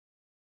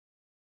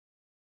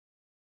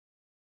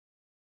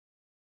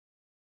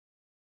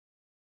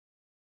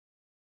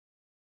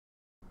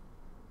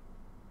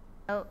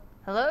Oh,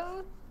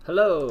 hello?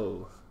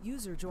 Hello.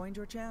 User joined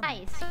your channel.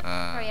 Hi.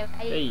 Sorry, I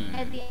Hey.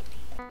 at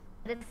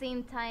the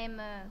same time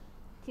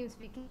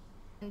TeamSpeak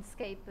and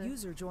Skype.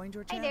 User joined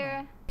your Hi channel.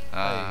 there.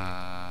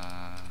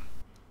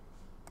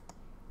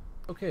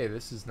 Okay,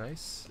 this is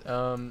nice.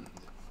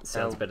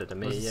 Sounds better to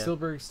me, was it yeah.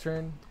 Silberg's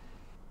turn?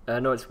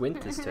 No, it's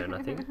Winther's turn,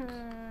 I think.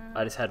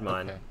 I just had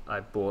mine. Okay.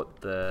 I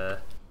bought the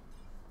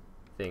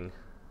thing.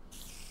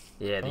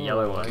 Yeah, the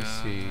yellow one. I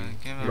see.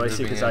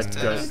 Mostly because I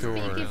don't.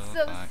 TeamSpeak is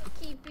so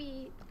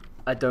skippy.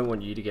 I don't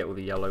want you to get all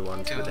the yellow I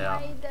ones don't know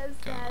without. why it does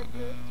that.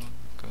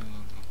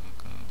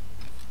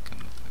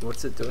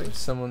 What's it doing?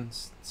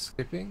 Someone's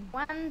skipping?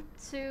 1,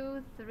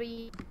 2,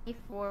 3,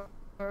 4,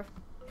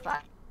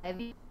 5.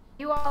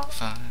 You all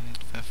Oh are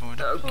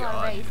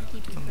god. very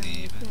skippy for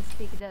me.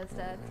 TeamSpeak does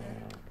that.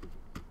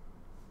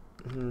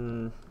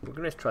 We're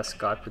gonna try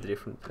Skype with a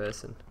different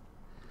person.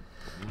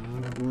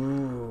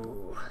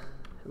 Ooh.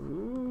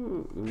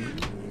 Ooh.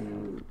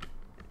 Ooh.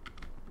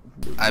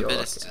 I bet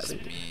York, it's just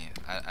Abby. me.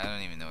 I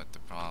don't even know what the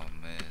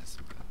problem is.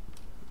 But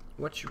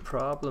What's your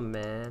problem,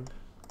 man?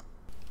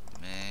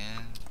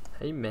 man,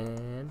 Hey,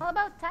 man. All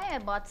about time I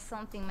bought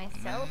something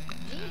myself.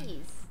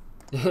 Man.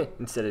 Jeez.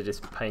 Instead of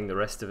just paying the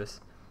rest of us.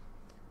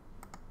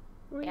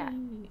 Yeah.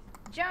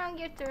 John,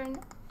 your turn.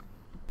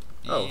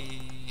 Oh.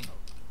 yee.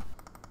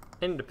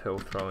 Ender pearl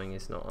throwing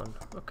is not on.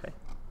 Okay.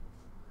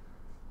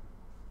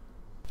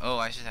 Oh,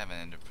 I should have an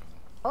ender pearl.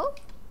 Oh,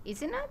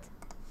 is it not?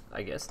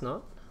 I guess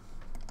not.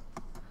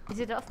 Is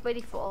it off by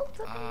default?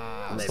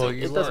 Maybe. Well,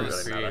 you It doesn't are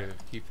really matter.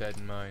 creative. Keep that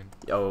in mind.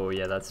 Oh,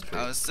 yeah, that's true.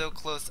 I was so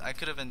close. I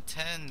could have been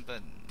 10,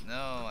 but no,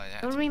 I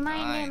had Don't to be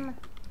remind 9. him.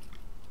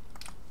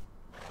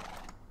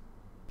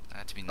 I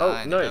had to be 9. Oh,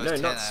 If no, I was no,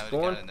 10, not I would've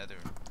spawn. got another.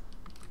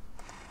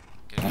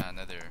 Could have got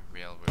another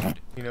railroad.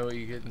 You know what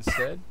you get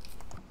instead?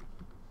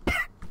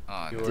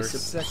 Oh, Your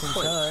Disappoint.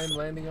 second time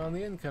landing on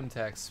the income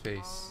tax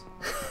space.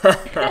 wait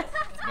a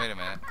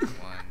minute. 1,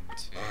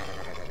 2,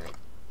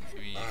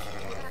 3, 4,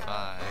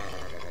 5,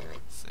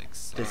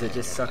 6. Does it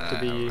just suck to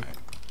be you? alright.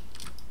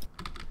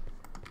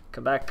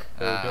 Come back.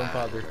 So don't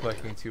bother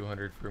collecting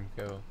 200 from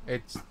Go.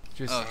 It's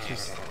just, Okay.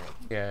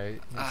 yeah,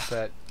 it's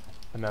that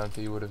amount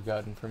that you would have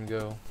gotten from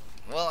Go.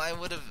 Well, I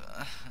would have.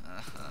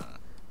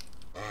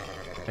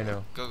 I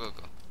know. Go, go,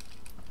 go.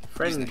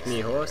 Friend next?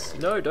 me, horse.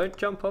 No, don't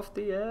jump off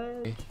the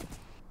edge.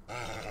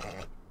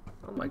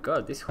 Oh my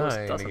god, this horse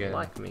Nine doesn't again.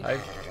 like me.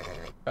 I've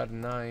got a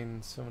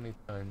 9 so many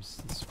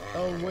times.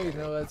 Oh wait,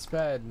 no, that's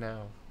bad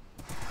now.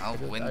 I'll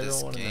win I this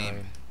don't want a game.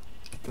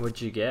 9. What'd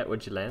you get?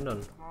 What'd you land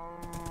on?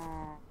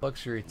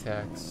 Luxury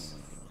tax.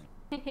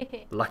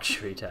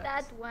 Luxury tax.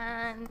 That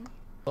one.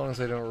 As long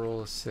as I don't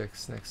roll a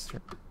 6 next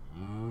turn.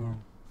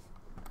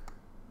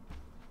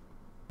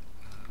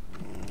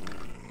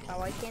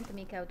 Oh, I can't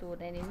make out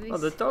what anyways. Oh,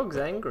 the dog's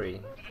angry.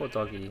 Poor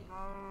doggy.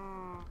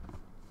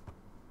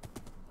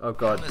 Oh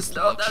god. How is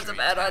No, that's a luxury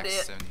bad tax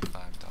idea.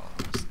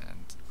 $75,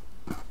 and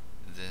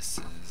this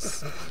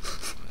is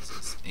what is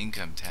this?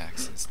 Income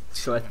taxes.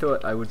 So I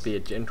thought I would be a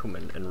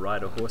gentleman and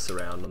ride a horse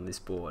around on this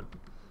board.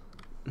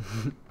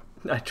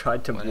 I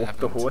tried to What walk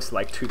the happened? horse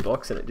like 2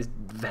 blocks and it just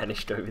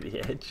vanished over the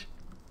edge.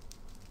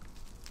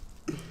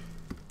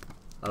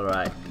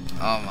 Alright,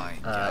 Oh my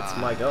god. it's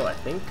my go, I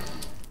think.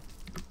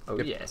 Oh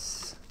Yep.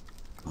 yes.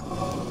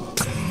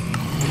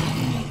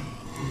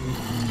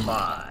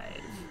 5.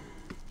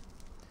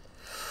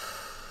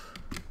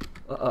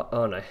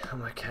 Oh no,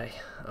 I'm okay.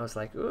 I was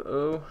like,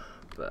 uh-oh,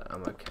 but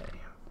I'm okay.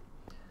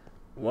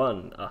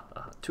 1,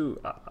 2,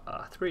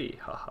 3,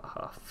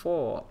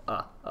 4,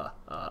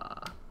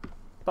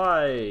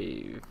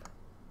 5.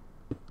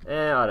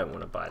 I don't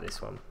want to buy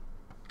this one.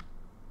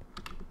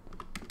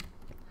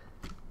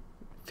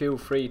 Feel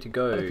free to A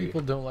go. lot of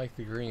people don't like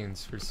the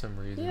greens for some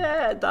reason.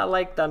 Yeah,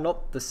 they're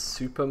not the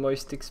super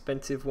most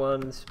expensive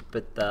ones,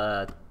 but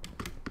they're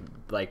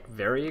like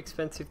very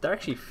expensive. They're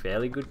actually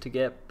fairly good to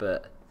get,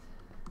 but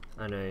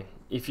I know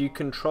if you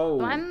control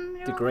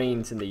the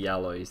greens and the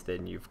yellows,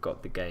 then you've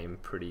got the game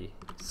pretty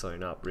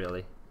sewn up,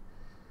 really.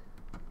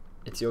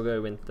 It's your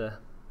go, Winther.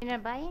 You're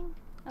not buying?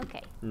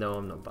 Okay. No,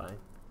 I'm not buying.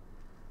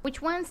 Which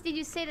ones did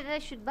you say that I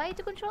should buy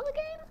to control the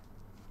game?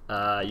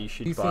 You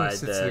should He buy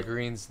thinks it's the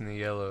greens and the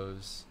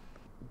yellows.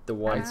 the I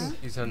whites.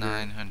 think he's under.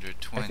 I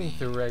 920. think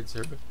the reds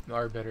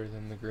are better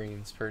than the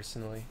greens,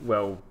 personally.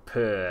 Well,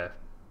 for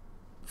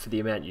the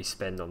amount you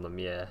spend on them,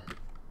 yeah.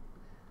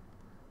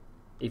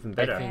 Even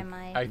better.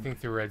 I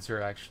think the reds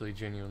are actually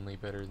genuinely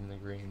better than the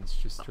greens,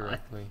 just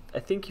directly. I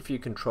think if you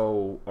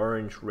control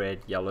orange,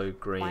 red, yellow,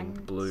 green, 1,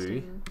 blue,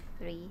 2,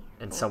 3,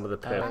 and 4, some of the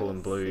purple 5,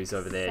 and blues 6,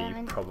 over there,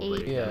 7, you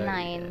probably 8, Yeah.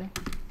 9.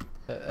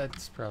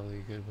 That's probably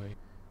a good way.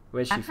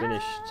 Where's she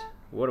finished?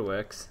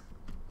 Waterworks.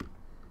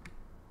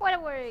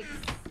 Waterworks.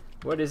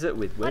 What is it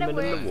with women in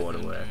the Waterworks.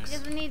 waterworks?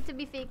 Doesn't need to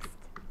be fixed.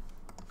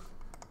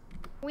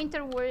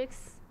 Winter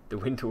works. The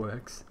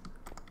Winterworks.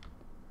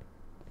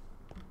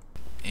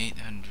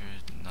 800,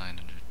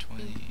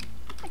 920.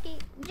 Okay,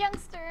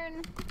 Jung's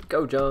turn.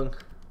 Go, Jung.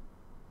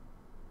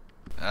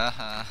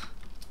 Oh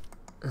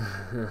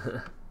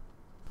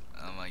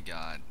my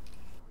god.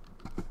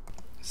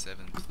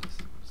 7 plus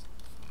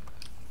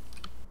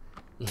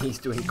He's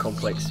doing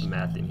complex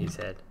math in his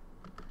head.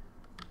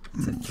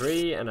 It's a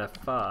 3 and a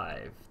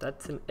 5.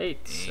 That's an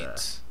 8, sir.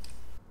 8.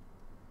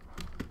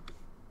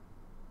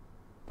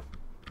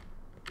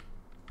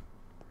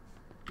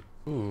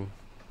 Ooh.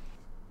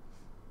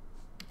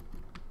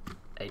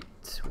 8.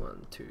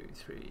 1, 2,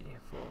 3,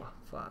 4,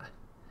 5,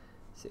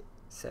 6,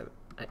 7,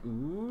 8.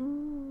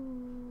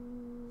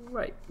 Ooh.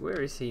 Wait,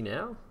 where is he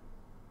now?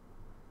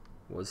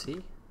 Was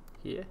he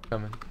here?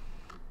 Coming.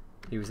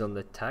 He was on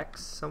the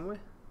tax somewhere?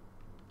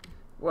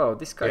 Whoa,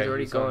 this guy's Yeah,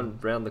 already he's gone on-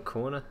 round the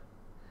corner.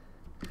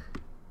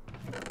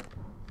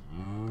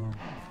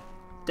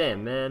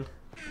 Damn, man.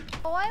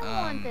 Oh, I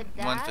wanted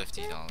that.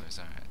 $150,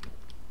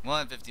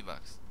 alright.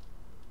 $150.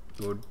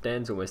 Well,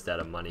 Dan's almost out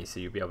of money, so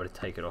you'll be able to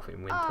take it off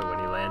in Winther when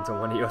he lands on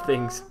one of your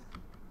things.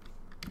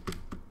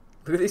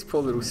 Look at this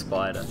poor little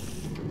spider.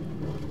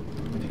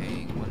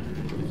 Paying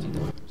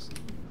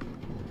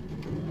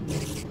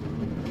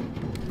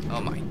 $150.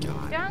 Oh my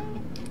god.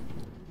 Strong,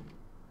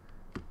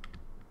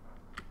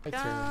 My turn.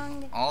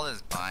 strong. All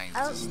this buying is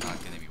I'll- just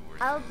not gonna be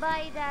worth I'll it.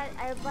 buy that.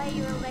 I'll buy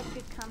your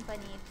electric company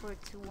for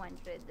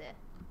 200.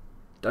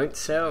 Don't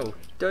sell.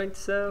 Don't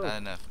sell. Not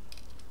enough.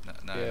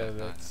 No, Yeah,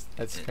 no,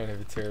 that's It- kind of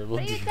a terrible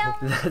What are you deal.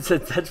 telling me?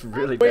 That's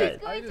really Wait, bad.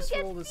 I Going to just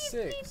get rolled a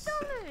 6.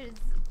 $50.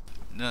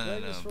 No, I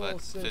just but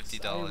rolled 6.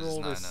 $50 I is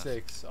rolled not a enough.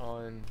 6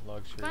 on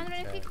luxury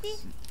 150?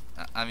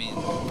 tax. I mean, if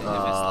it's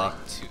Ah.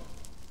 like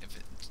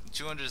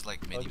 200 is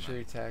like minimum.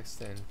 Luxury tax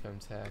to income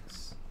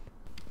tax.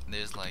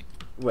 There's like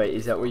Wait,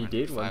 is that what you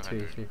did? 1, 2,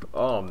 500. 3, 4.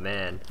 Oh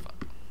man,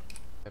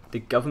 the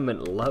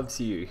government loves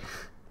you.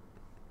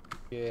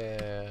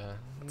 Yeah.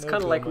 It's no kind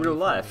of good like money real for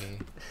life.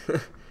 me.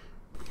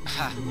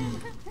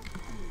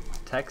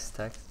 Tax.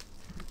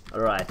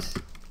 Alright,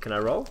 can I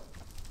roll?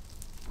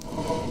 I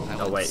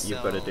Oh would wait,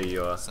 you've got to sell do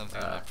your.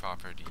 something on my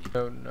property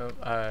No,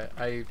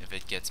 I if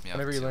it gets me up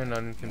whenever you to land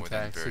on income more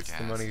than tax, Berg it's the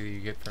has. money that you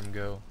get from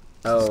Go.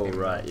 Oh Same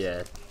right, amount.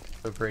 yeah.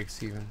 So it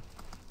breaks even.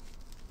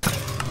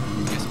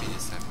 Gets me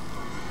this time.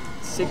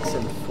 6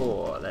 and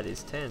 4. That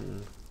is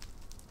 10.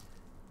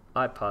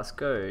 I pass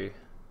go.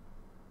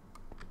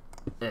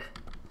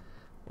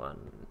 1,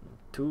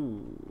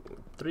 2,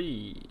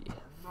 3,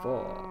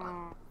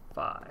 4,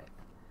 5,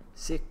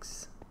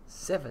 6,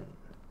 7,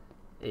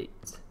 8,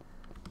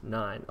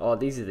 9. Oh,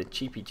 these are the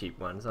cheap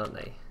ones, aren't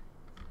they?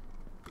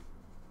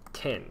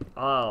 10.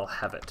 I'll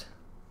have it.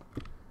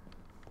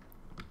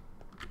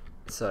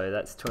 So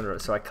that's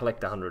 200. So I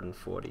collect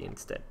 140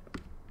 instead.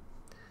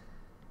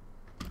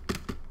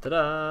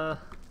 Ta-da!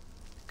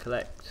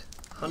 Collect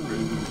 100.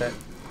 That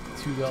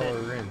 $2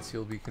 10. rents,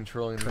 you'll be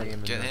controlling the game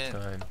in Get no hit.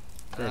 time.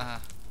 Yeah.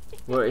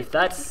 Well,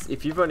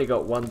 if you've only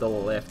got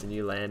 $1 left and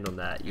you land on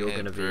that, you're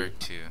gonna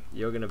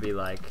be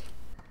like,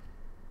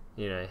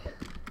 you know,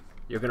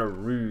 you're gonna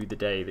rue the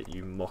day that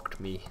you mocked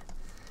me.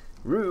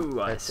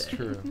 Rue, I That's say.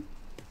 true.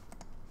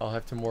 I'll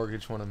have to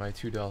mortgage one of my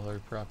 $2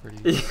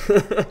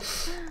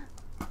 properties.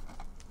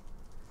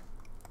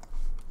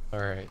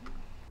 Alright.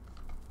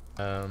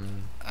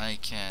 I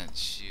can't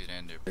shoot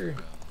ender Sure.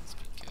 pearls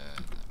because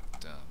I'm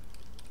dumb.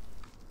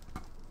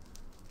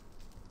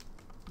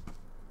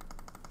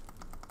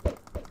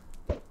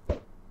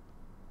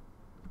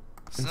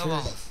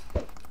 Snowballs!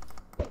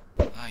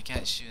 I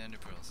can't shoot ender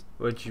pearls.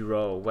 What'd you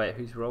roll? Wait,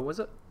 whose roll was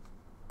it?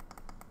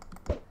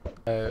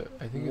 I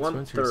think it's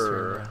Winter's turn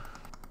Winther. now.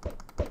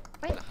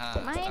 Wait,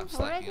 Aha, mine stop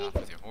slacking already? off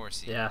with your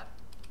horsey. Yeah.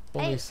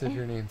 Only Hey. said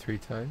your name 3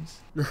 times.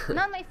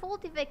 Not my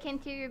fault if I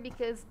can't hear you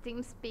because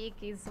TeamSpeak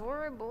is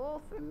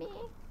horrible for me.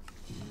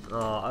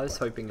 Oh, I was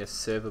hoping a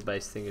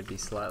server-based thing would be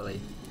slightly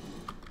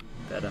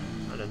better.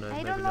 I don't know. I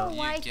maybe don't know not.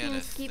 why You get a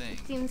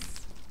TeamSpeak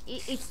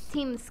it's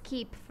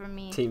TeamSkeep for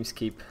me. Teams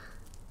keep.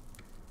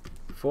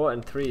 4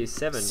 and 3 is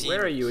 7.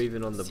 Where are you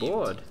even on the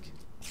board?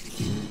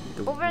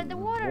 Over the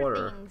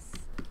water things.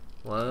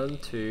 1,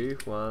 2,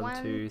 1,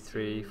 One, 2,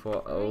 3, two, 4.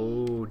 three.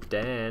 Oh,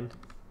 Dan.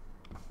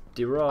 Oh,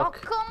 DeRock.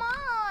 come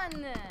on!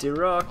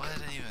 DeRock. What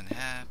even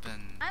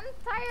happened? I'm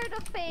tired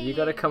of paying. You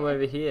gotta come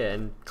over here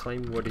and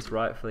claim what is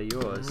rightfully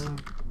yours.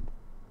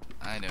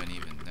 I don't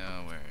even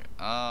know where.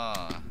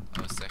 Oh,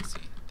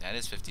 sexy. That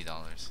is $50.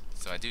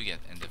 So I do you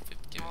end up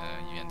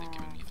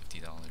giving me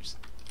 $50.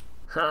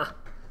 Ha!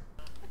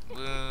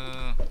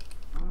 Woo!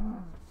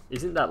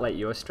 Isn't that like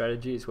your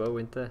strategy as well,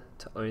 Winther?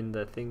 To own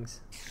the things?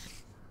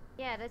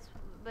 Yeah, that's.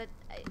 But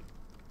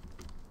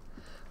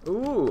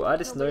Ooh, I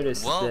just Nobody-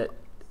 noticed Whoa. that.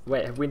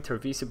 Wait, Winther,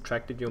 have you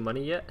subtracted your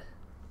money yet?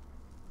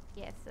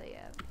 yes, I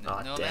have.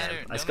 Oh, No damn.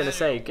 matter- I was no gonna matter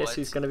say, guess what-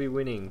 who's gonna be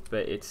winning,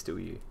 but it's still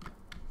you.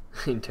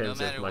 In No terms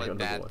matter of money what on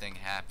the bad board. thing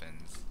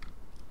happens,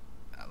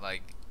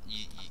 like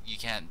you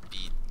can't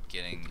beat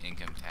getting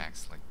income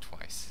tax like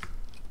twice.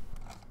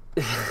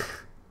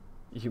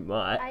 You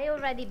might. I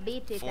already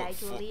beat it For-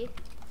 actually.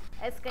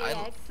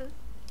 SKX.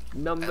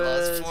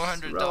 Numbers. I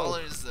lost roll.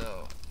 $400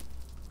 though.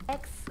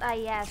 X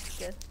I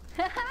ask.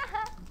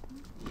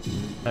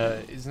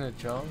 Isn't it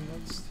John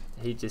next?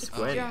 He just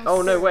Oh, went. yes.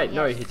 Oh no, wait,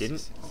 no, he Yes.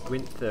 didn't.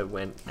 Winther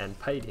went and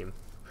paid him.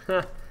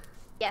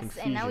 Yes,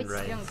 and now it's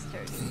Confusion reigns.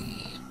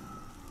 youngsters.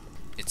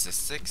 It's a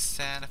 6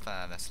 and a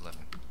 5. That's 11.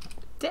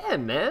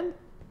 Damn, man.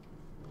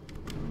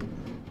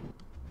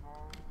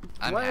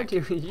 Why do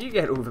you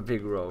get all the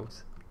big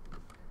rolls?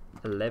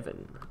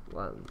 11.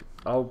 1.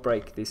 I'll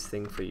break this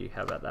thing for you.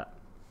 How about that?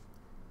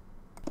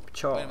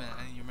 Cha. Wait a minute,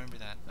 I didn't remember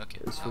that. Okay.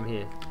 It's from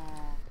here.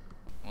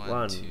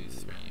 1, 2,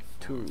 3,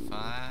 4, 2,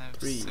 5,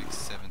 3, 6,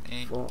 7,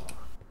 8. 4,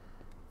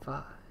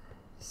 5,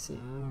 6,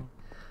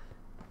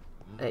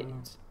 8,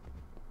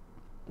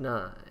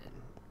 9,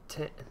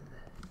 10.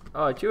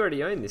 Oh, do you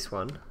already own this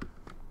one?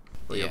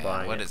 Or you're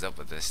buying what it? is up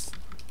with this?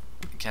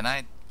 Can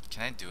I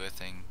do a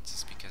thing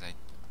just because I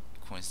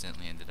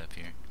coincidentally ended up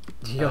here?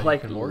 You're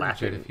like you can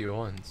mortgage it lapping if you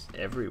want.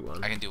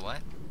 everyone. I can do what?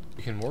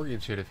 You can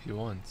mortgage it if you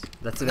want.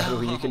 That's about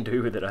all you can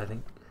do with it, I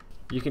think.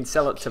 You can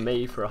sell it to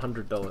me for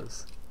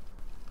 $100.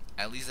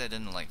 At least I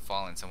didn't like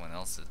fall in someone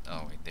else's.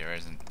 Oh wait, there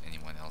isn't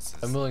anyone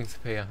else's. I'm willing to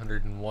pay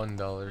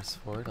 $101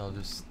 for it. I'll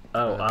just.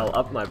 Oh, I'll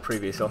up my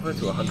previous offer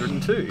to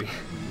 102.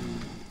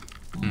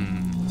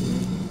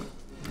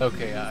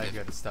 Okay, I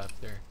gotta stop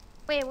there.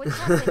 Wait, what's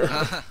happening?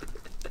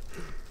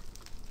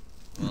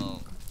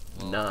 well,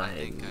 I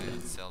think 9.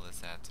 I'd sell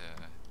this at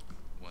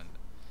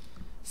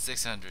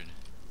 600.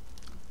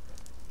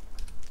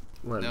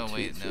 1, No, 2,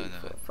 wait, 3, no.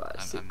 4, 5, I'm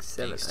 6, being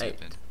 7, 8.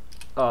 stupid.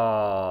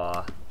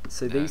 Oh,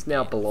 so these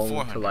now Okay, belong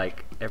 400. to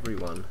like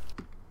everyone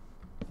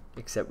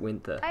except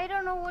Winther. I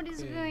don't know what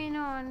is going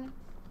on.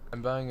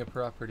 I'm buying a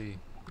property.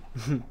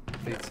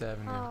 8th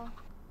Avenue. Oh,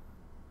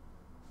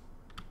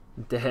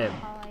 Damn,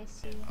 oh, I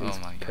see. Oh these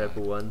my god.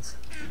 purple ones.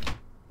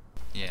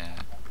 Yeah,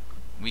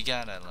 we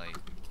gotta like.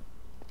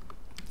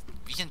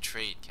 We can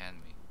trade, can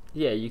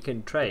we? Yeah, you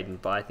can trade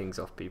and buy things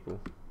off people.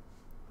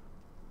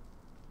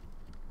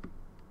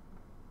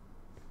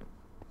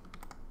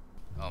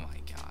 Oh my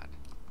god.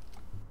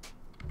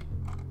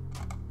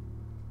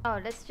 Oh,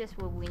 that's just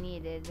what we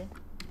needed.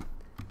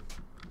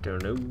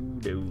 Don't know.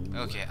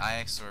 Okay,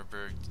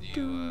 IX10510IX.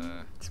 Do you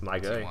It's my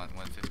do go. you want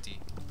 150?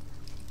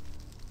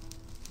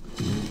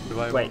 Do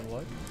I Wait. want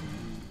what?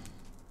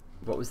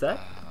 What was that?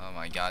 Oh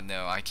my god,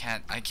 no, I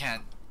can't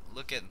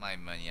look at my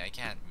money. I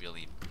can't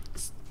really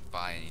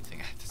buy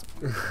anything at this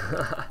point.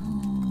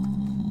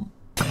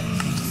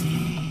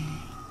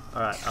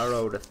 Alright, I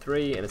rolled a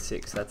 3 and a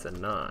 6. That's a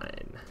 9.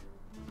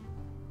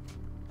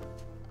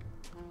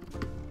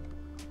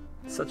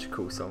 Such a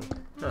cool song.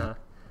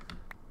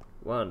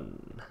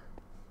 1,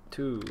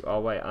 2. Oh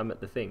wait, I'm at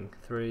the thing.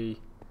 3,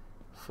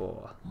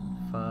 4,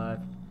 5,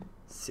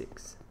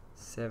 6,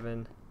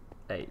 7,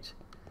 8.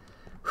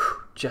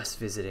 Whew, just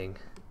visiting.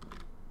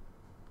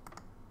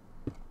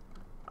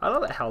 I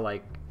love it how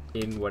like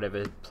in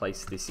whatever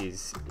place this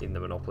is in the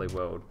Monopoly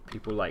world,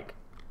 people like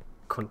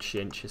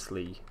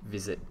conscientiously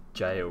visit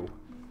jail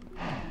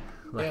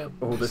like Yeah.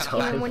 all the Even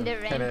time. when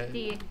they're Kinda-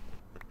 empty.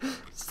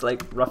 It's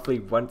like roughly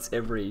once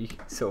every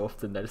so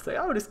often they just like,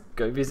 oh, just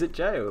go visit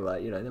jail.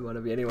 Like, you know, there might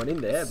not be anyone in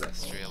there, It's but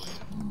Australia.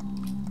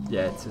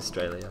 yeah, it's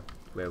Australia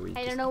where we. I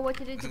just- don't know what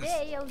to do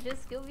today. I'll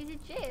just go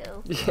visit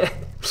jail. Yeah,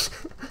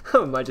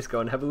 I might just go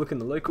and have a look in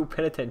the local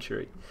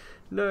penitentiary.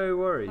 No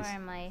worries. Where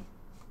am I?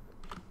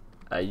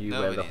 Are you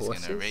where the Nobody's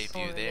horse gonna is? rape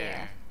you Over there.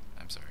 there.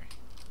 I'm sorry.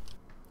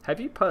 Have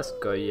you passed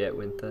go yet,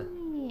 Winther?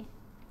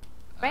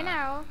 Right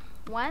now,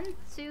 1,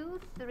 2,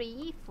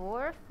 3,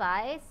 4,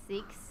 5,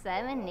 6,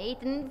 7, 8,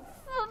 and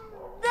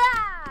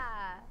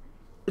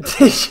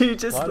Did you A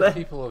just lot of let?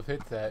 people have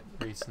hit that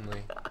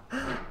recently.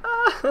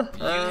 You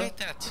hit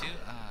that too?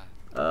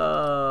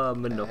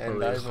 And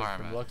Monopoly. I went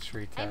Karma. from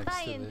luxury I'm tax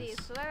to buying this.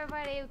 this. So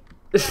everybody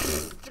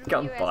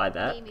Can't buy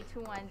that. Pay me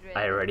 200.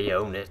 I already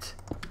own it.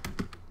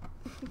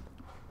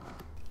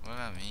 What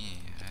about me?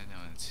 I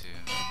know it too.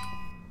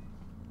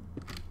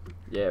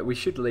 Yeah, we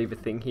should leave a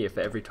thing here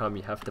for every time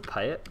you have to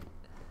pay it.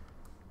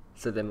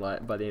 So then,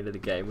 like, by the end of the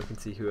game, we can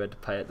see who had to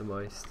pay it the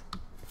most.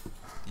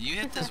 You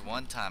hit this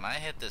one time. I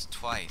hit this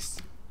twice.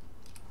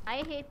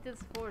 I hit this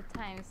 4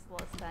 times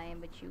last time,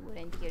 but you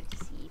weren't here to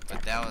see it.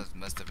 But that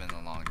must have been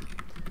a long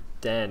game.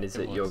 Dan, is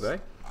it your was. go?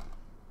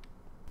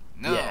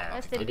 No. Yeah.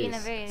 Must have It been a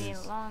is. very It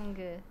is. long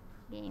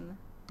game.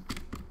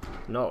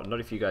 No, not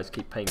if you guys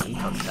keep paying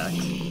income tax.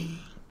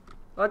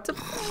 Oh,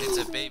 It's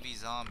a baby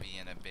zombie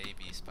and a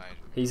baby spider.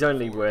 He's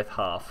only worth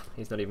half.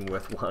 He's not even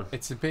worth 1.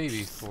 It's a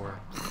baby for.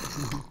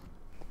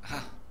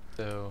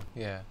 So,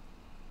 yeah.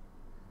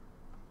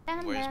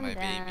 Dun, Where's dun, my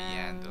baby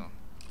dun. Andal?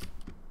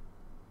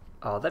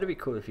 Oh, that'd be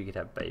cool if you could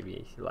have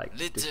baby, like,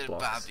 just Little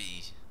blocks.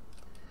 Bobby.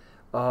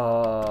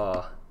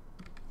 Oh.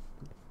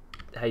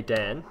 Hey,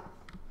 Dan.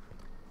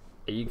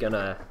 Are you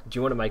gonna... Do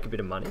you want to make a bit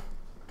of money?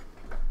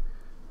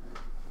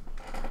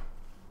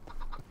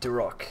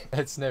 DeRock,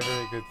 That's never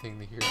a good thing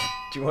to hear.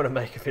 do you want to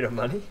make a bit of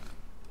money?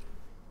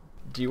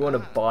 Do you want to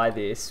buy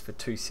this for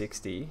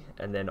 260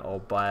 and then I'll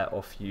buy it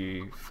off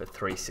you for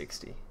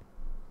 360?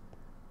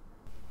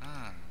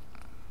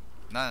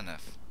 Not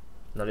enough.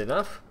 Not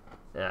enough?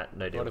 Nah,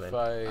 no deal What if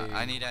then.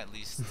 I need at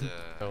least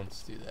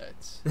Don't do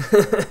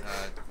that.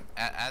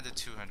 add the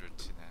 200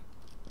 to that.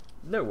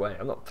 No way,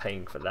 I'm not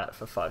paying for that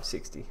for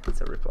 560. That's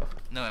a rip-off.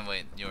 No, and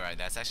wait, you're right.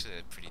 That's actually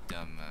a pretty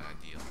dumb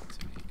deal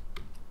to make.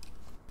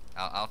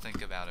 I'll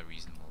think about a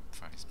reasonable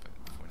price, but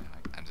for now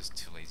I'm just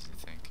too lazy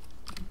to think.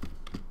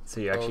 So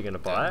you're actually going to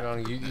buy it? No,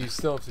 you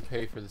still have to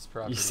pay for this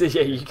property. You see,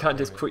 yeah, you can't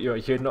just put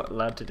you're not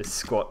allowed to just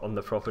squat on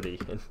the property.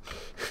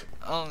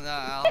 Oh no,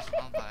 I'll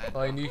buy it.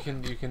 Well, and you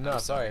can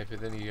not buy it, but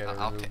then you gotta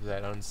remove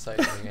that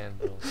unsightly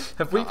anvil.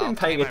 Have we I'll been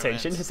pay paying my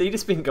attention? rent. Has he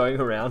just been going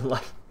around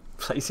like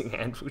placing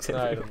anvils No,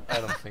 everywhere? I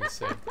don't think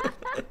so.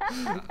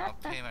 I'll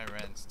pay my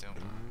rent. Don't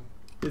worry.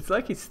 It's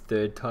like his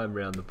third time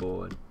round the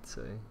board,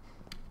 so...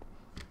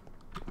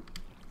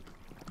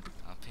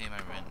 I'll pay my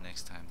rent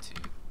next time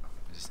too.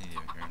 I just need to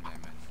earn my money.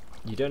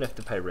 You don't have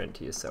to pay rent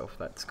to yourself,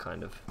 that's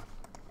kind of...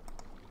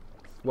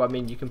 Well, I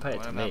mean, you can pay it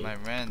What to about me. my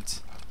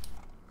rent?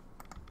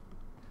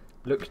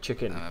 Look,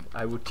 chicken,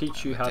 I will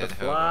teach you how to dead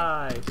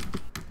fly.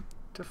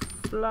 To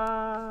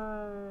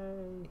fly.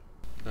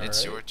 It's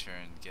Alright. your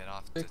turn. Get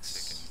off the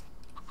chicken.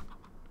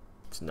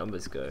 It's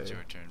numbers go. It's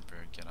your turn,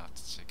 bird. Get off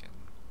the chicken.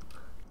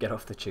 Get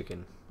off the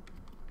chicken.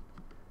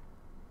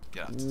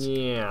 Get off the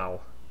chicken. Meow.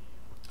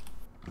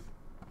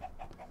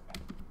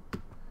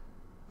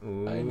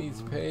 Ooh. I need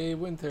to pay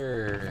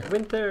Winther.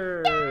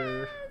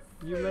 Winther!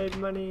 You made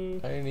money.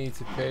 I need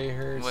to pay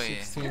her Wait.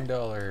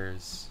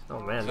 $16. Oh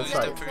man, that's Who's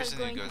the like person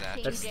who goes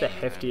after that's me? the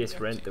heftiest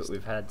rent that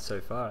we've had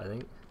so far, I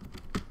think.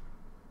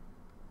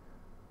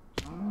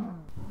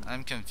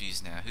 I'm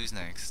confused now. Who's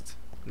next?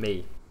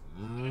 Me.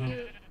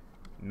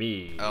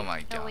 Me. Oh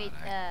my god. Oh wait,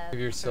 Give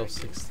yourself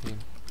 16.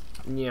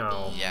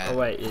 Meow. Yeah. Oh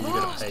wait, yeah, you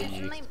gotta pay It's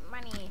you. my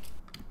money.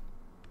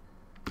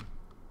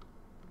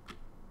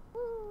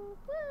 Woo,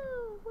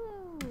 woo,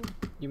 woo.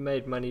 You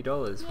made money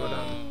dollars. Well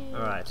done.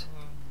 All right.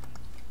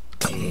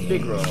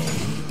 Big roll.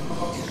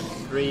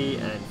 3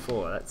 and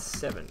 4. That's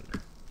 7.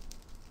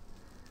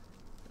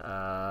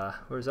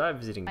 Whereas I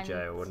visiting One,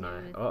 jail, wouldn't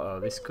I? two, Uh oh,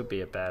 this could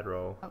be a bad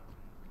roll. Oh.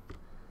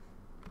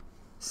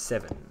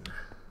 7.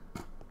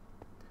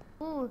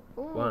 Ooh,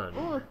 ooh, 1,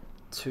 ooh.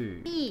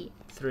 2, C.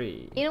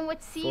 3. You know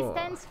what C 4.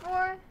 stands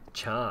for?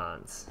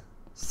 Chance.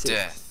 6.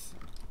 Death.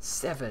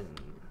 7.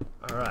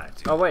 All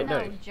right. Oh wait, No,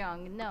 no.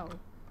 Jung, no.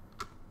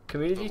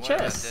 Community But what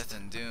about chest. death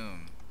and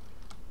doom?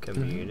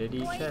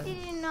 Community Why chest. did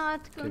you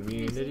not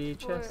confuse Community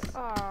it for... chest.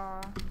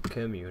 Aw.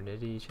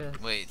 Community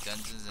chest. Wait,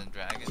 Dungeons and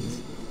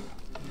Dragons?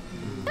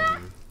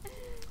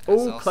 All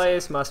also-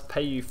 players must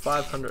pay you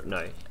 500.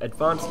 No,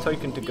 advance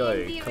token to go.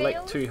 D&D Collect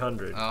rails?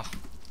 200. Oh,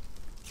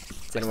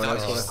 Does anyone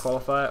else want to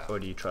qualify it, or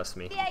do you trust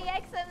me? Yeah,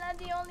 I'm not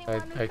the only I-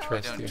 one who I I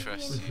trust don't you.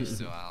 trust you,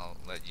 so I'll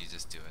let you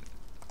just do it.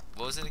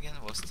 What was it again?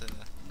 What's the...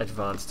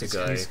 Advance to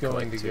go. He's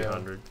going Collect to go.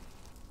 200.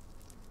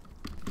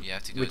 You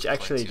have to go Which to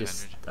collect actually 200?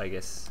 just, I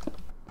guess,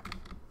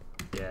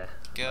 yeah,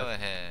 Go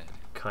ahead.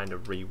 kind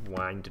of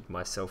rewinded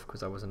myself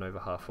because I wasn't over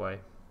halfway.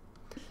 Back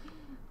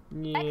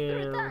through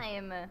Yeah.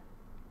 time.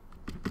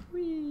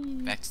 Whee.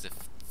 Back to the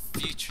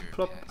future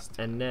Plop. past.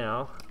 And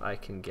now I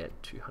can get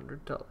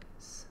 $200.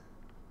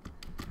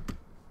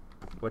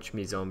 Watch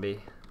me, zombie.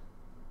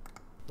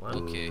 1,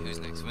 Okay, who's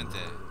next? Winther.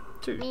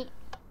 2. Me.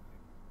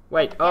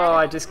 Wait, oh,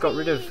 I just got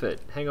rid of Me.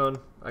 it. Hang on,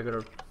 I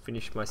gotta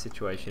finish my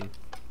situation.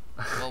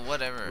 Well,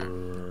 whatever.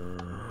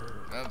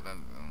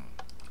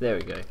 There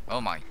we go.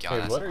 Oh my god. Wait,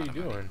 that's what a are lot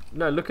you of money. doing?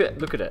 No, look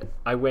at it.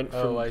 I went from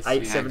Oh, I see.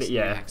 870.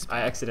 Yeah,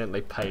 Accidentally I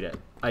accidentally paid it.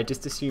 I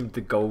just assumed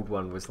the gold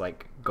one was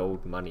like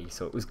gold money,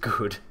 so it was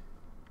good.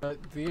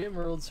 The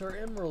emeralds are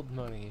emerald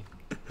money.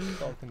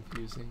 It's all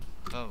confusing.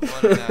 But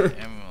what about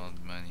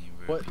emerald money?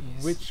 What?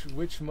 Rubies?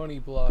 Which money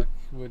block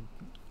would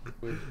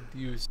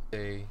you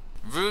say?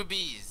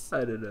 Rubies!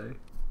 I don't know.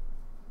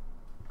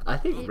 I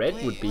think Wait, red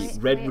wait, would be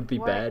wait, would be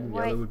what, bad and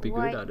yellow would be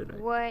what, good. I don't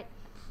know. What?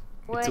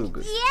 It's all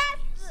good.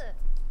 Yes!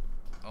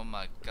 Oh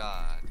my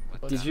god.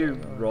 What Did the- you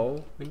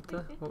roll,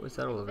 Winther? What was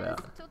that all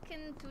about? First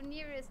token to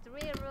nearest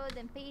railroad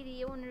and pay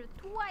the owner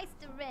twice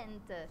the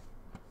rent.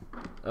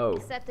 Oh,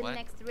 Except the What?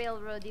 next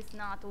railroad is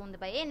not owned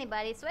by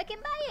anybody, so I can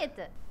buy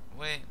it.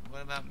 Wait,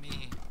 what about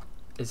me?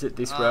 is it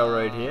this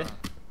railroad here?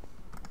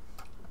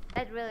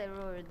 That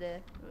railroad,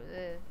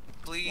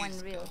 Please, one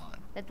go rail. on.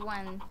 That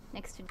one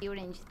next to the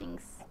orange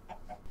things.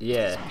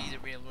 Yeah. Be the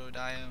railroad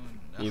I own.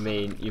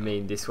 You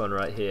mean this one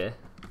right here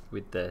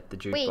with the Wait,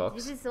 jukebox?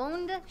 this is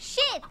owned?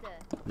 Shit!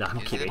 No, I'm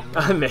Is kidding. it?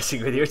 I'm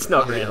messing with you. It's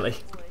not really.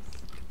 Of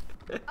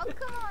course. Oh,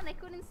 come on, I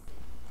couldn't.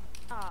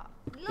 Ah,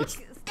 look,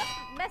 It's- stop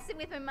messing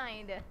with my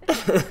mind.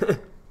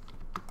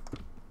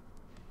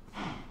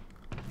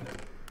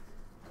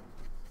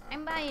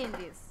 I'm buying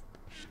this.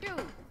 Shoot.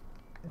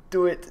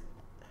 Do it.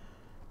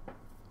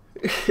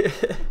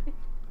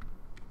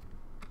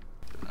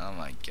 Oh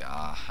my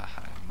god.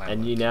 My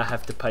And you luck. now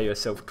have to pay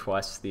yourself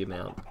twice the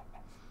amount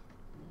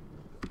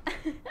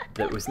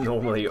that was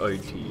normally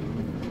owed to you.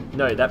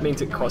 No, that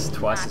means it costs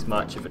twice as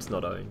much if it's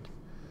not owned.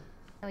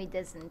 No, it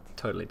doesn't.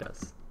 Totally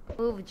does.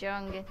 Move,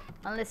 Jung.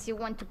 Unless you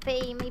want to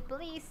pay me,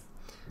 please.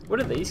 What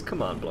do these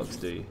command blocks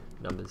do?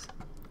 Numbers?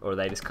 Or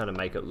they just kind of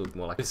make it look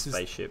more like This a is-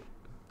 spaceship?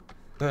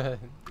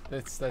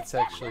 That's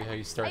actually how you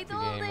I start the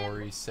told game him. or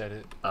reset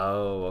it.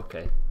 Oh,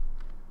 okay.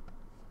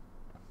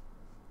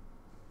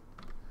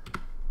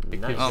 It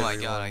Nice. gives Oh my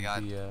everyone god, I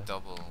got the,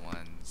 double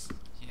ones.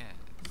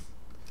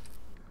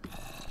 Yes.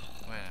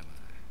 Where am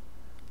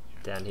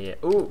Down here.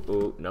 Ooh,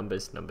 ooh,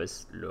 numbers,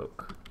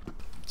 look. I?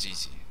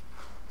 GG.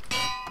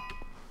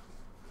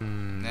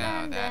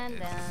 Now that Dun, is.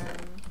 dun.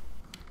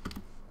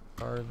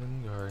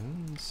 Garden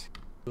Gardens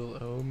will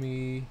owe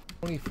me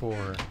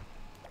 24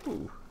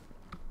 Ooh.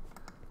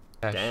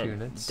 cash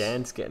units.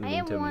 Dan's getting I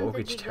into wanted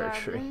mortgage the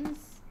territory. gardens.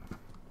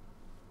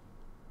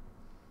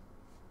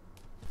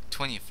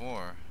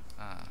 24.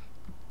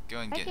 Go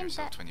and Why get can't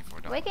yourself I-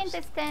 $24. Why can't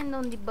I stand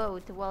on the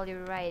boat while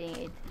you're riding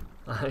it?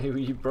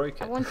 You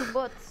broke I it. want to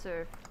boat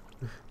surf.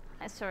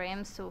 Sorry,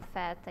 I'm so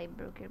fat. I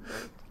broke your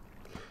boat.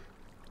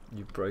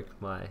 You broke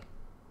my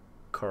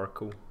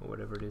coracle or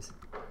whatever it is.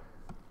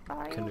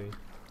 Sorry. Canoe.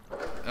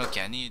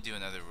 Okay, I need to do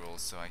another rule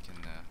so I can.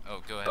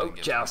 Oh, go ahead Boat and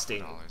get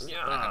jousting. $24.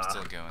 Yeah. I'm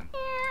still going.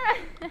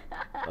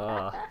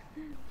 Ah. Are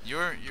you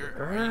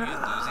losing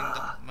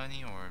the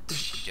money or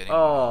getting?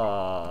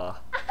 Oh.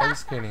 I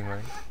was gaining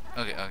money.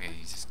 Okay,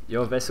 you just.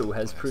 Your vessel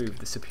has that's proved good.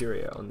 the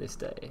superior on this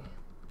day.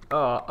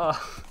 Oh.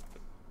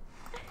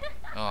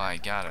 Oh, I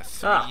got a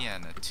 3 Ah.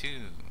 and a 2.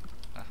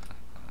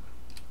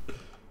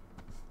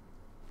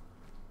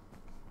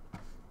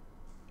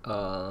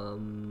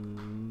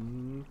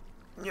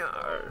 No.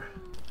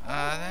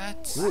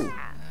 That's Ooh.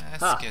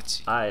 that's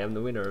sketchy. I am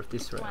the winner of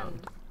this Which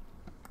round.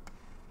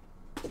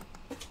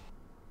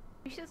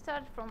 We should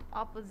start from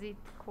opposite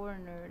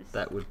corners.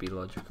 That would be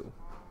logical.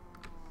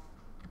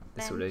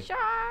 This will Then do. charge!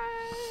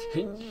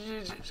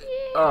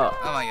 Oh.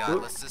 Oh my god,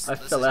 Oop, let's just. I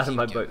let's fell just out of keep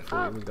my going. boat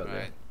before we even got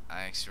there.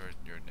 Right, IX,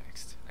 you're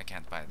next. I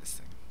can't buy this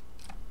thing.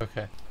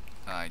 Okay.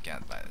 Oh, I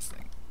can't buy this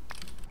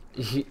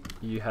thing.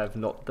 You have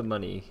not the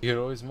money. You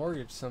could always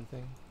mortgage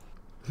something.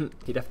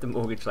 He'd have to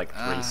mortgage like 3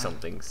 Ah.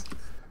 somethings.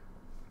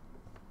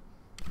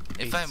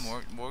 If I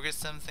It's- mortgage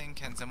something,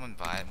 can someone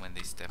buy it when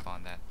they step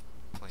on that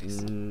place?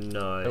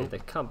 No, Nope. they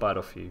can't buy it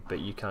off you, but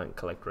you can't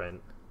collect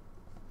rent.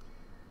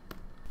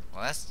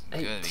 Well, that's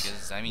good 8.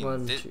 because I mean,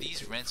 1, 2, these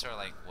 3, rents are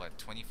like what,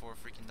 24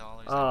 freaking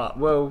dollars?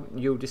 Well,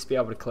 you'll just be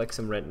able to collect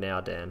some rent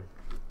now, Dan.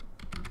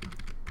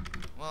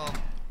 Well,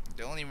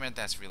 the only rent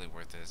that's really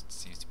worth it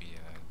seems to be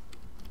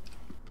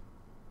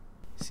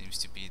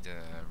the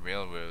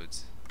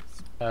railroads.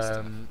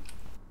 stuff.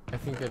 I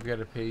think I've got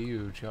to pay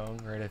you,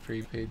 Chong, right after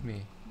you paid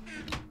me.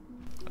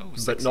 Oh, But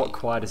sexy. not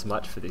quite as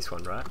much for this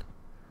one, right?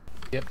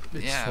 Yep,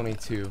 it's Yeah.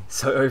 22.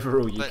 So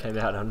overall, you But- came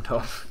out on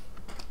top.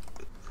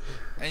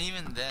 And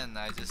even then,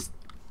 I just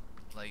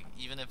like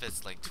even if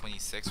it's like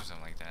 26 or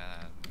something like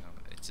that, you know,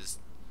 it just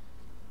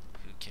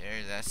who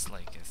cares? That's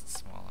like a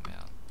small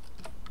amount.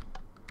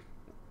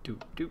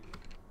 Doop doop.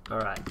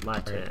 Alright, my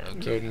turn. Alright, Okay.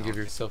 go ahead and give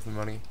yourself the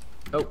money.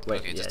 Oh,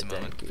 wait, Okay, yeah, just a Dan,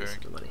 moment, give us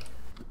Ferg. the money.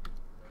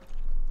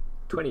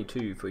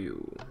 22 for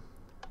you.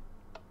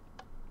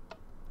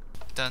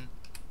 Done.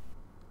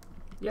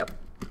 Yep.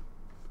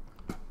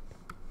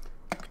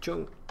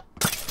 Ka-chung.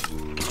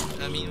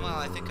 Meanwhile,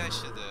 I think I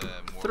should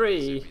mortgage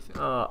 3. everything.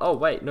 Oh,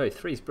 wait, no,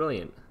 3's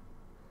brilliant.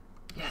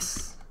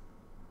 Yes.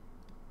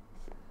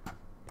 I'm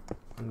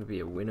gonna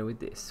be a winner with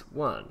this.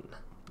 1,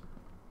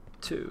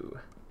 2,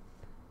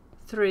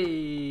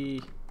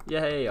 3.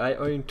 Yay, I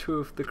own 2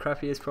 of the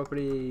crappiest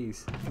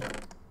properties.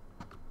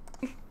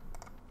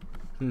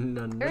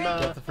 No, no, no.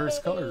 Got the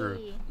first color group.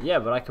 Yay! Yeah,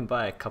 but I can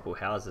buy a couple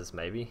houses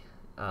maybe.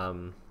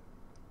 So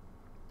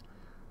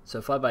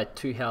if I buy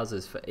 2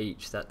 houses for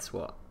each, that's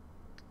what?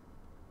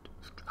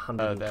 That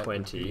would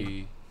 120.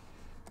 be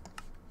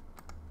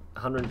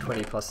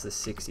 120 plus the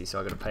 60, so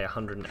I gotta pay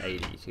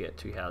 180 to get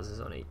 2 houses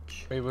on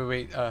each.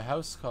 Wait.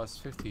 House costs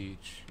 50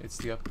 each. It's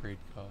the upgrade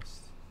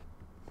cost.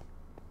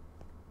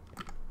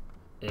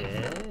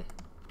 Yeah.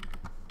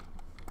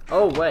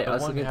 Oh wait, I The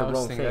was one looking at the house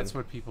wrong thing, thing. that's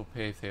what people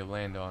pay if they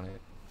land on it.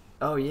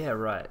 Oh yeah,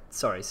 right.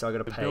 Sorry, so I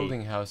gotta The pay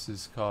building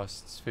houses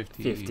costs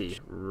 50 50.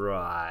 each.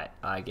 Right,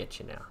 I get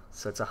you now.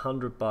 So it's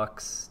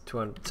 $100,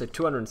 200, so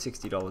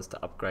 $260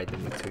 to upgrade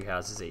them with 2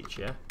 houses each,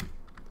 yeah?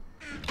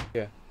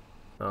 Yeah.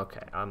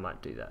 Okay, I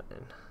might do that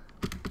then.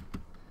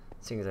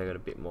 Seeing as I got a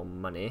bit more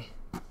money.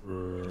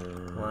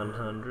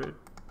 100,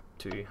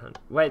 200.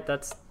 Wait,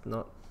 that's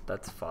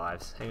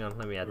 5s. Hang on,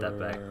 let me add that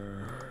back.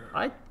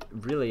 I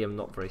really am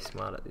not very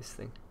smart at this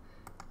thing.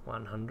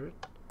 100,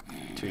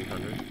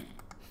 200,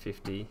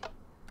 50,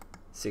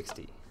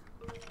 60.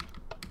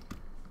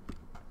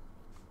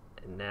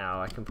 And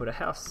now I can put a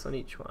house on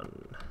each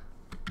one.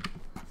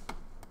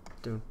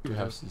 Dun, 2 dun.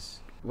 houses.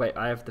 Wait,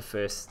 I am the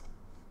first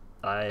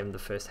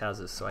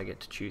houses, so I get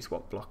to choose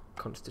what block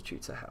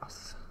constitutes a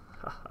house.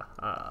 Ha ha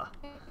ha.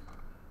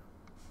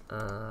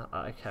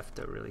 I have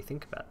to really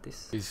think about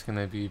this. He's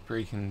gonna be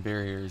breaking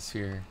barriers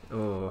here.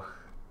 Oh.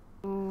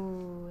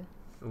 Ooh.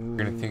 We're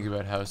gonna think Ooh.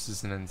 about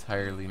houses in an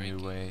entirely new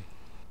way.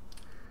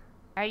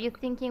 Are you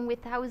thinking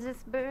with houses,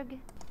 Berg?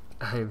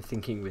 I am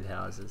thinking with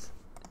houses.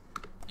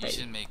 You Hey.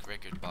 should make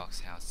record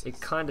box houses.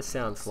 It kind of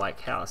sounds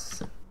like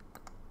house.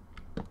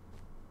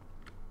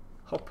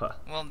 Hopper.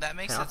 Well, that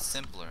makes House. it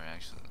simpler,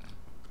 actually.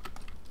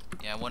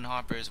 Yeah, 1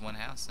 hopper is 1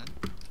 house, then.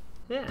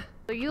 Yeah.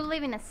 So you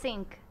live in a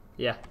sink.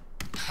 Yeah.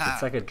 Ha!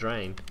 It's like a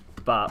drain.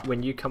 But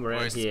when you come Or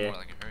around it's here more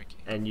like a hurricane.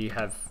 and you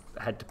have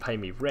had to pay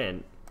me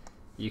rent,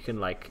 you can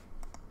like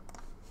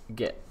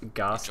get You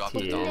gas drop the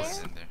tiers. dollars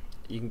in there.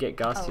 You can get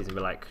gas Oh. tiers and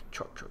be like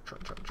chop chop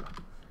chop chop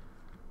chop.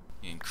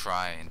 You can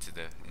cry into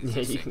the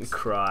Yeah, you can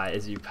cry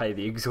as you pay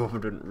the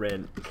exorbitant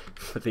rent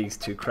for these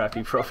two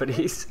crappy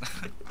properties.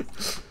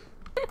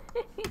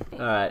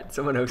 Alright,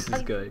 someone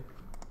else's go.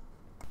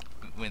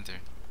 Winther.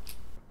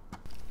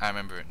 I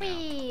remember it now.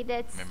 Wait,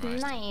 that's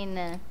Memorized it.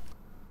 9.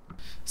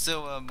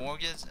 So,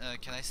 mortgage,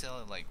 can I sell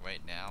it like right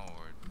now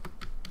or?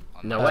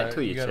 On No, the- wait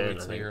till you your gotta turn,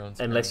 wait I till your own think.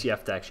 turn. Unless you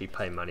have to actually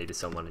pay money to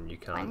someone and you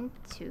can't. 1,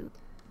 2.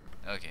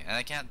 Okay, and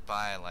I can't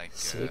buy like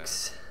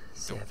 6,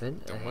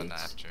 7, the one 8.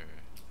 after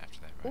that,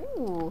 right?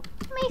 Ooh,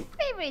 my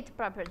favorite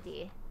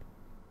property.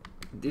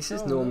 This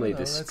is Oh, normally no,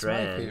 the that's my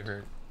Strand.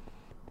 favorite.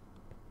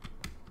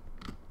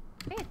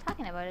 What are you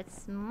talking about?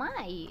 It's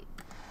my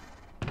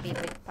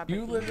favorite property.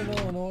 You live in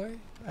Illinois?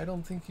 I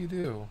don't think you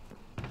do.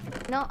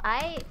 No,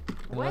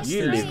 Unless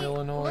You there's live- in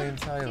Illinois and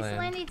This Thailand.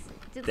 one is.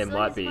 This There one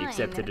might is be, mine.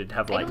 except that it'd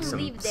have I like don't some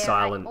live there, I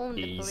silent own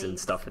the E's and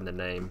place. stuff in the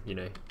name, you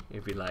know.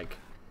 It'd be like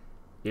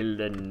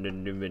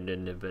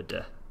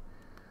Illanonibada.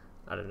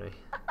 I don't know.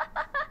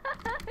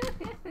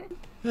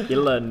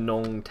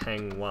 Illanong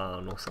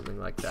Tangwan or something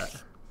like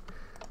that.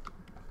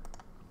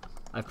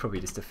 I've probably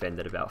just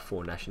offended about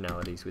 4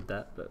 nationalities with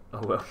that, but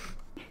oh well.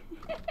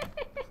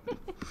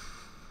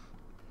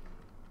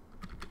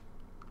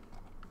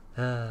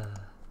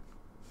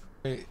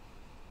 Wait.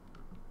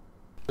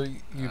 So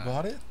you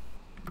bought it?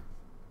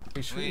 Are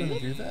you sure you're gonna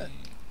do that?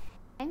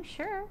 I'm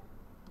sure.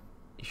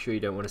 You sure you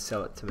don't want to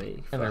sell it to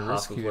me for Kinda half of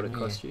risky what of it me.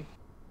 cost you?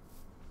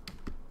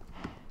 I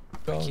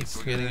Don't, keep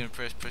forgetting sir.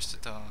 to press to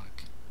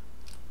talk.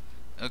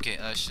 Okay,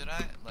 should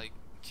I like?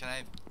 Can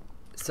I?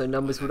 So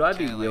numbers, would I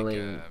be can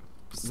willing?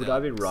 Would sell- I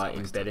be sell right my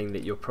in stuff? betting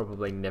that you're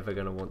probably never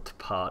going to want to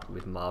part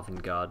with Marvin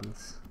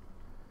Gardens?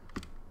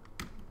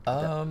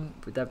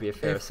 Would that be a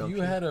fair If assumption?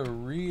 you had a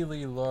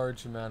really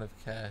large amount of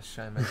cash,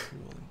 I might be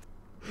willing.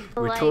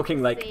 We're Like,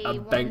 talking like say, a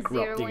 1010.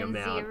 bankrupting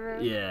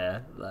amount. Yeah.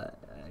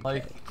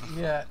 Like,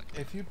 yeah,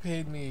 if you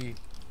paid me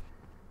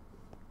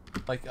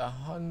like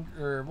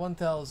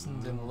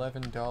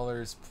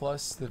 $1,011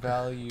 plus the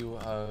value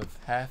of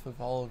half of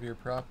all of your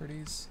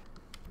properties.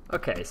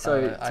 Okay,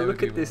 so I to would look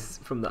be at this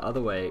from the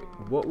other way,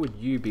 what would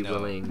you be No.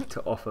 willing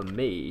to offer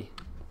me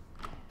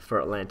for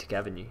Atlantic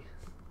Avenue?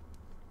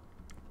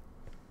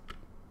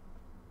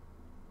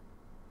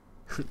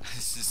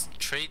 Just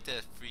trade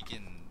the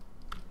freaking.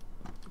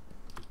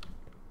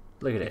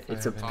 Look at it.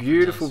 It's a Properties,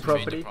 beautiful trade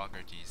the property.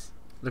 properties.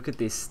 Look at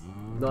this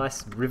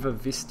nice river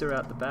vista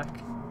out the back.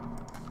 I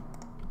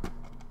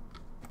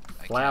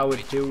can't Flowered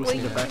wait to hills play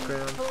in the that.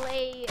 background.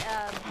 Play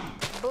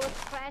boat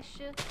crash.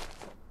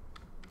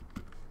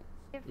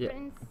 Yeah,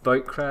 Difference.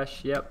 boat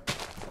crash. Yep.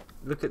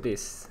 Look at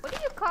this. What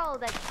do you call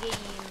that game?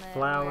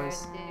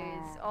 Flowers. Where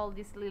there's all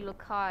these little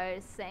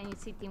cars and you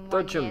sit in one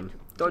Dodge 'em.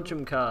 yet Dodge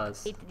 'em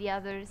cars. hit the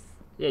others.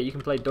 Yeah, you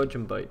can play dodge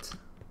 'em boats.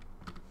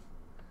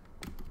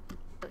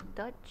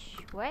 Dodge?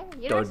 What?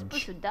 You're Dodge. not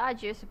supposed to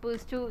dodge. You're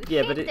supposed to. Yeah,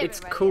 hit but it's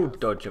everybody called else.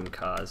 dodge 'em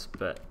cars,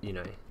 but you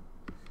know.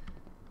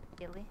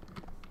 Really?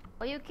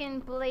 Or you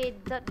can play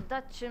Dutch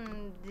boats.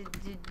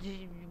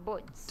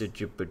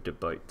 Dodge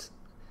boats.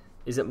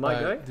 Is it my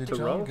go Did to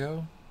John roll?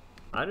 go?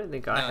 I don't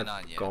think I No, have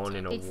not yet. gone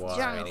in a It's while.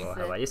 John's, Or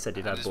have I? Yes, I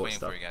did. I'm I just bought waiting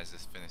stuff. for you guys to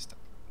finish stuff.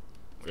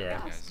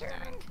 Yeah. Whatever you guys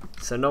are doing.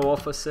 So no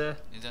offer, sir.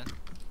 You done?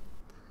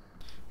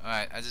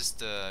 Alright, I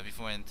just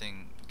before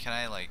anything, can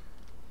I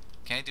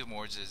do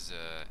mortgages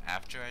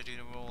after I do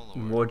the roll, or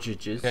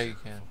Mortgages. Yeah, you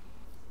can.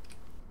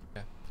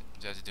 do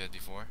I have to do it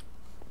before?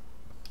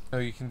 No,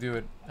 you can do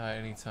it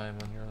anytime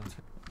on your own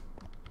turn.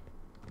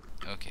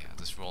 Okay, I'll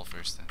just roll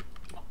first then.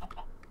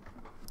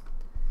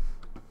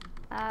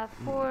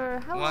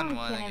 For how One, long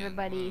one can again.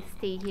 everybody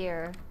stay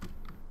here?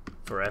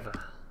 Forever.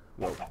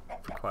 Well,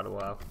 for quite a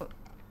while.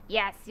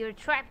 Yes, you're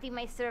trapped in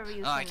my server.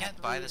 You Oh, I cannot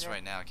can't buy this leave.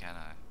 right now, can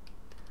I?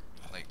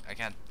 Like, I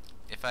can't.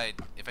 If I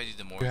do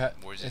the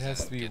mortgages, It has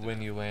and to be get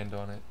when you land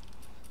on it.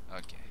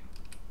 Okay.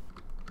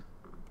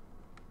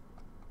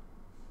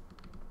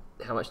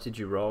 How much did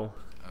you roll?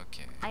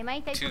 Okay. I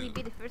might actually 2.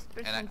 be the first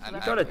person And to I'm You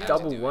have got a have to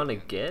double do it one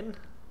again. again?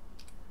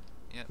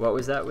 Yep. What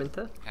was that,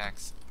 Winther?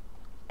 Hacks.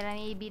 And I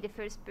may be the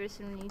first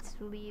person who needs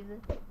to leave.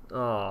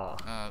 Oh,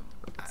 I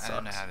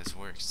don't know sucks. how this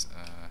works.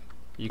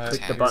 you Uh,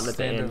 click the just button at the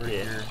stand end over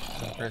here.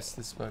 and press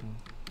this button.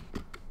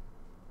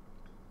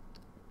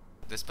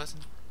 This button?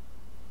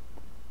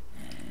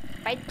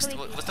 Right click.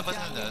 What's the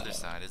button on the other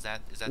side? Is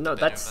that No,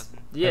 the better that's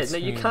button? yeah. That's No,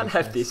 you community can't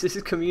have chat. this. This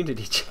is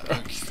community chat.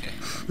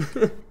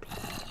 Okay.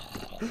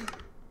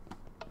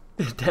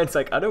 Dan's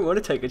like, I don't want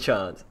to take a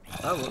chance.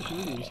 I want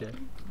community chat.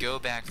 Go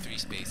back 3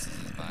 spaces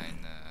is mine.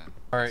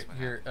 Alright, that's what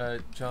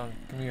here, John,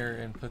 come here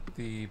and put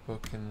the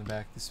book in the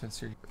back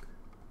dispenser.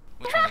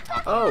 Which one? The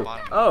top one or Oh, the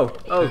bottom one?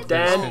 oh, The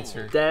Dan,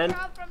 dispenser. Dan,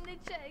 Drop from the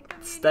chat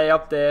community. stay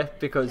up there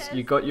because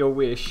you got your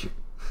wish.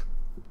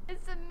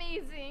 It's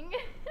amazing.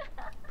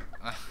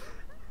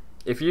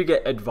 If you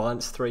get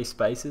advanced 3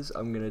 spaces,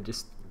 I'm gonna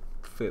just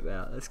flip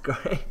out. That's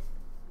great.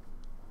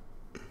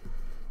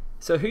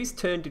 So whose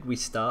turn did we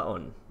start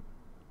on?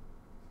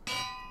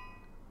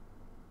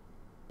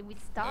 We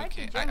start.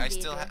 Okay, John I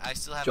did still it. I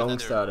still have John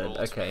another started, roll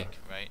to okay. make,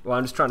 right? Well,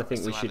 I'm just trying to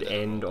think we Still have should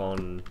another end roll.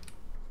 on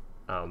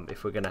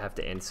if we're gonna have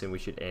to end soon, we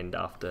should end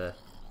after,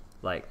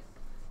 like,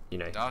 you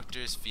know.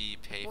 Doctor's fee,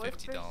 pay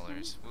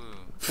 $50.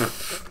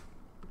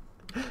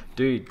 Woo.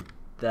 Dude,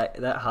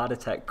 that heart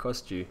attack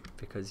cost you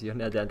because you're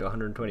now down to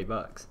 120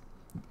 bucks.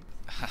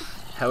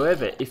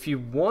 However, if you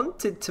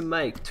wanted to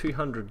make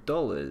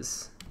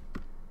 $200,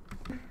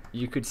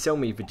 you could sell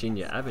me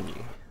Virginia Avenue.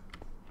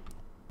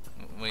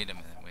 Wait a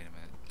minute.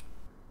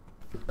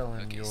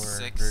 Selling Okay, your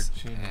 6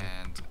 Virginia.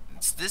 and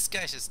this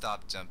guy should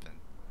stop jumping.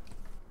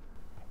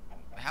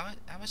 How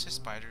much are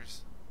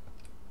spiders?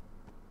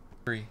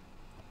 3.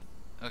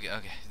 Okay.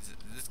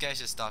 This guy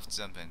should stop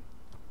jumping.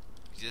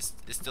 It's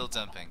still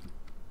jumping.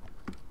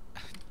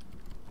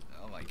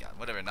 Oh my god,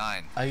 whatever,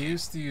 9. I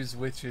used to use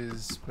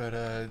witches, but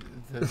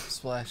the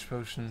splash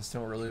potions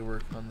don't really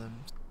work on them.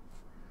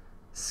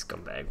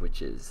 Scumbag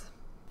witches.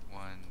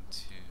 1,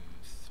 2,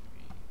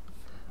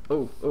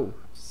 3, Oh.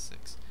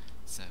 6,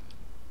 7,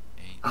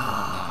 8,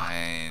 Ah.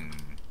 9.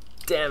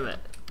 Damn it.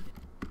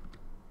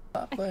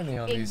 Stop planning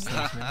on these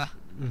things, man.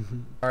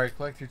 Alright,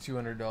 collect your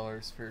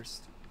 $200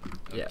 first.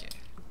 Yeah. Okay.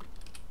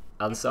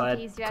 Other side,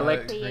 Please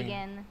collect. pay green.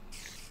 again.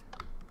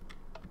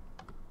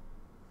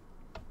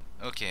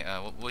 Okay,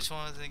 which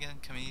one was it again?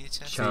 Community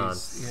chest?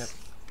 Chance. Yep.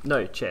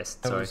 No,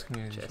 chest. That Sorry, was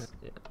community chest. chest.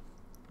 Yeah.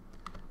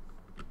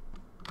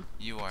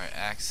 You are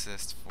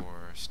accessed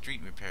for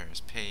street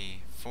repairs.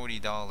 Pay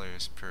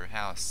 $40 per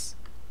house.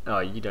 Oh,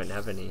 you don't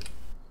have any.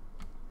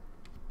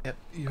 Yep,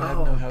 you have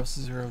no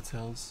houses or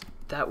hotels.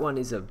 That one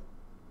is a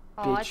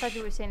Oh, I bitch. thought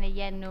you were saying that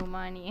you had no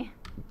money.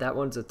 That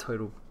one's a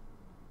total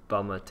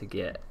bummer to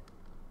get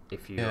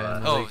if you. Yeah, Uh,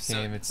 no. Oh, late so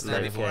game, it's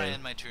late before I game.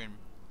 end my turn,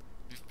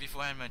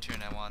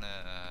 I wanna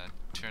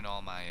turn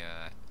all my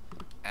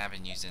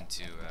avenues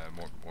into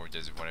more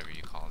desert, whatever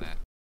you call that.